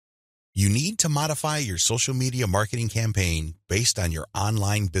You need to modify your social media marketing campaign based on your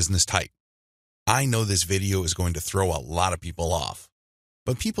online business type. I know this video is going to throw a lot of people off,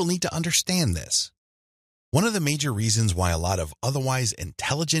 but people need to understand this. One of the major reasons why a lot of otherwise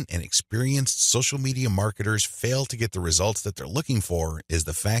intelligent and experienced social media marketers fail to get the results that they're looking for is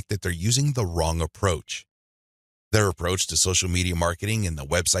the fact that they're using the wrong approach. Their approach to social media marketing and the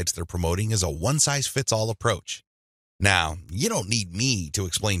websites they're promoting is a one-size-fits-all approach. Now, you don't need me to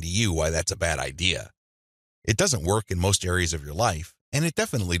explain to you why that's a bad idea. It doesn't work in most areas of your life, and it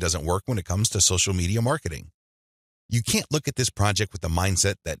definitely doesn't work when it comes to social media marketing. You can't look at this project with the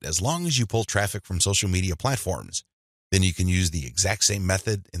mindset that as long as you pull traffic from social media platforms, then you can use the exact same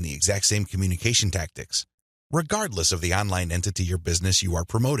method and the exact same communication tactics, regardless of the online entity or business you are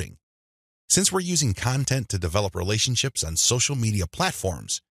promoting. Since we're using content to develop relationships on social media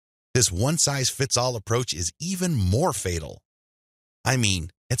platforms, this one-size-fits-all approach is even more fatal. I mean,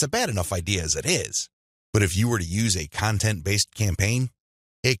 it's a bad enough idea as it is, but if you were to use a content-based campaign,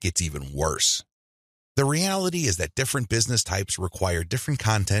 it gets even worse. The reality is that different business types require different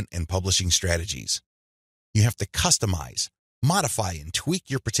content and publishing strategies. You have to customize, modify, and tweak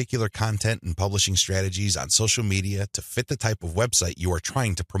your particular content and publishing strategies on social media to fit the type of website you are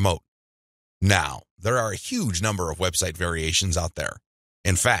trying to promote. Now, there are a huge number of website variations out there.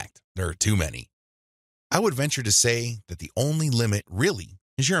 In fact, there are too many. I would venture to say that the only limit really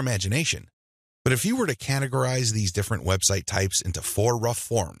is your imagination. But if you were to categorize these different website types into 4 rough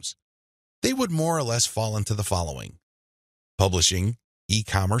forms, they would more or less fall into the following: publishing,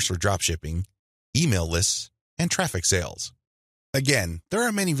 e-commerce or dropshipping, email lists, and traffic sales. Again, there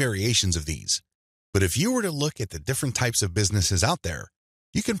are many variations of these, but if you were to look at the different types of businesses out there,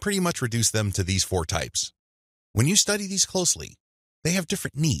 you can pretty much reduce them to these 4 types. When you study these closely, they have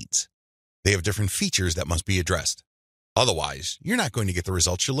different needs. They have different features that must be addressed. Otherwise, you're not going to get the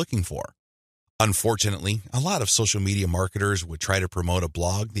results you're looking for. Unfortunately, a lot of social media marketers would try to promote a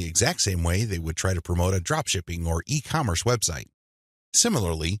blog the exact same way they would try to promote a dropshipping or e-commerce website.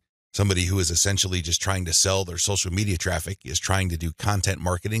 Similarly, somebody who is essentially just trying to sell their social media traffic is trying to do content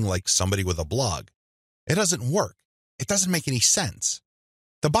marketing like somebody with a blog. It doesn't work. It doesn't make any sense.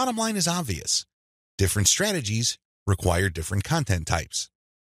 The bottom line is obvious. Different strategies require different content types.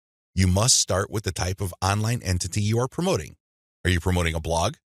 You must start with the type of online entity you are promoting. Are you promoting a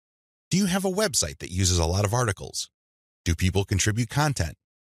blog? Do you have a website that uses a lot of articles? Do people contribute content?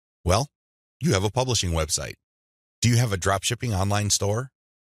 Well, you have a publishing website. Do you have a dropshipping online store?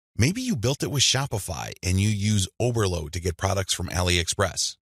 Maybe you built it with Shopify and you use Overload to get products from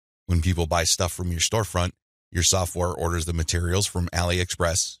AliExpress. When people buy stuff from your storefront, your software orders the materials from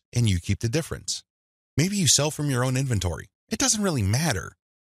AliExpress and you keep the difference. Maybe you sell from your own inventory. It doesn't really matter.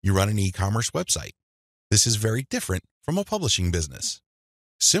 You run an e-commerce website. This is very different from a publishing business.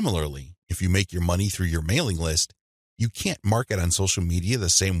 Similarly, if you make your money through your mailing list, you can't market on social media the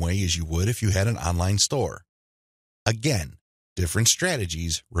same way as you would if you had an online store. Again, different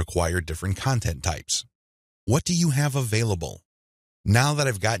strategies require different content types. What do you have available? Now that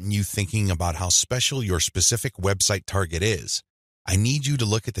I've gotten you thinking about how special your specific website target is, I need you to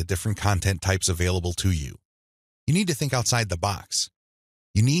look at the different content types available to you. You need to think outside the box.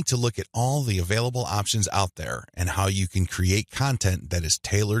 You need to look at all the available options out there and how you can create content that is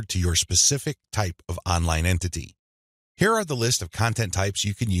tailored to your specific type of online entity. Here are the list of content types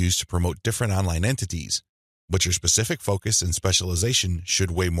you can use to promote different online entities, but your specific focus and specialization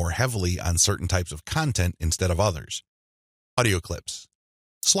should weigh more heavily on certain types of content instead of others. Audio clips,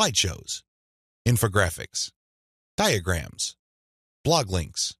 slideshows, infographics, diagrams, blog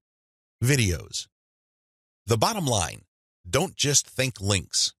links, videos. The bottom line: don't just think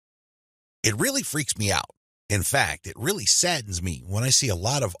links. It really freaks me out. In fact, it really saddens me when I see a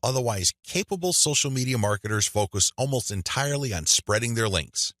lot of otherwise capable social media marketers focus almost entirely on spreading their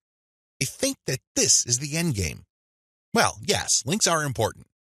links. They think that this is the end game. Well, yes, links are important.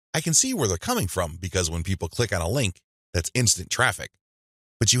 I can see where they're coming from because when people click on a link, that's instant traffic.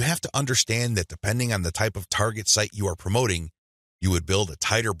 But you have to understand that depending on the type of target site you are promoting, you would build a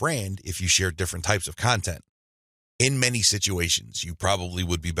tighter brand if you share different types of content. In many situations, you probably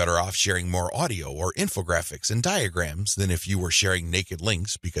would be better off sharing more audio or infographics and diagrams than if you were sharing naked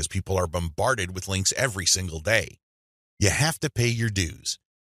links because people are bombarded with links every single day. You have to pay your dues.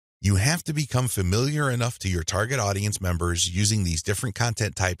 You have to become familiar enough to your target audience members using these different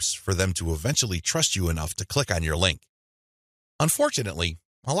content types for them to eventually trust you enough to click on your link. Unfortunately,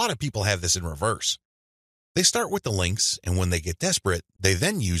 a lot of people have this in reverse. They start with the links, and when they get desperate, they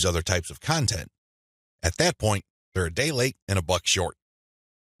then use other types of content. At that point, they're a day late and a buck short.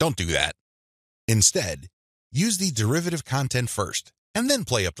 Don't do that. Instead, use the derivative content first and then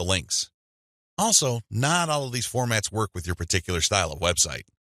play up the links. Also, not all of these formats work with your particular style of website.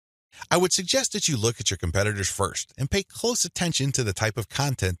 I would suggest that you look at your competitors first and pay close attention to the type of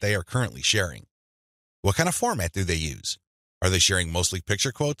content they are currently sharing. What kind of format do they use? Are they sharing mostly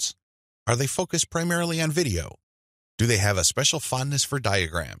picture quotes? Are they focused primarily on video? Do they have a special fondness for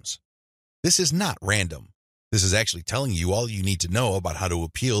diagrams? This is not random. This is actually telling you all you need to know about how to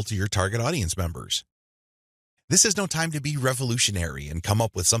appeal to your target audience members. This is no time to be revolutionary and come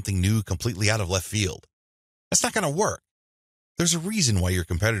up with something new completely out of left field. That's not going to work. There's a reason why your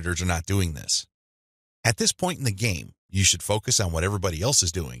competitors are not doing this. At this point in the game, you should focus on what everybody else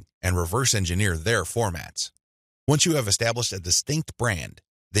is doing and reverse engineer their formats. Once you have established a distinct brand,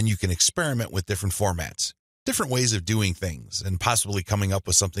 then you can experiment with different formats, different ways of doing things, and possibly coming up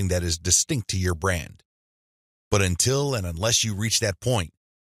with something that is distinct to your brand. But until and unless you reach that point,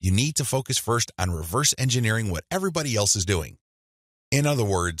 you need to focus first on reverse engineering what everybody else is doing. In other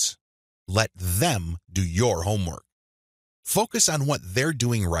words, let them do your homework. Focus on what they're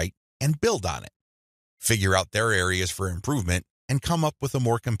doing right and build on it. Figure out their areas for improvement and come up with a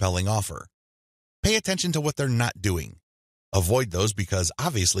more compelling offer. Pay attention to what they're not doing. Avoid those because,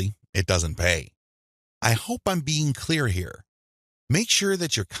 obviously, it doesn't pay. I hope I'm being clear here. Make sure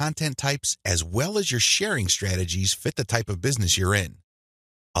that your content types as well as your sharing strategies fit the type of business you're in.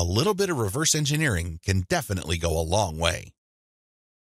 A little bit of reverse engineering can definitely go a long way.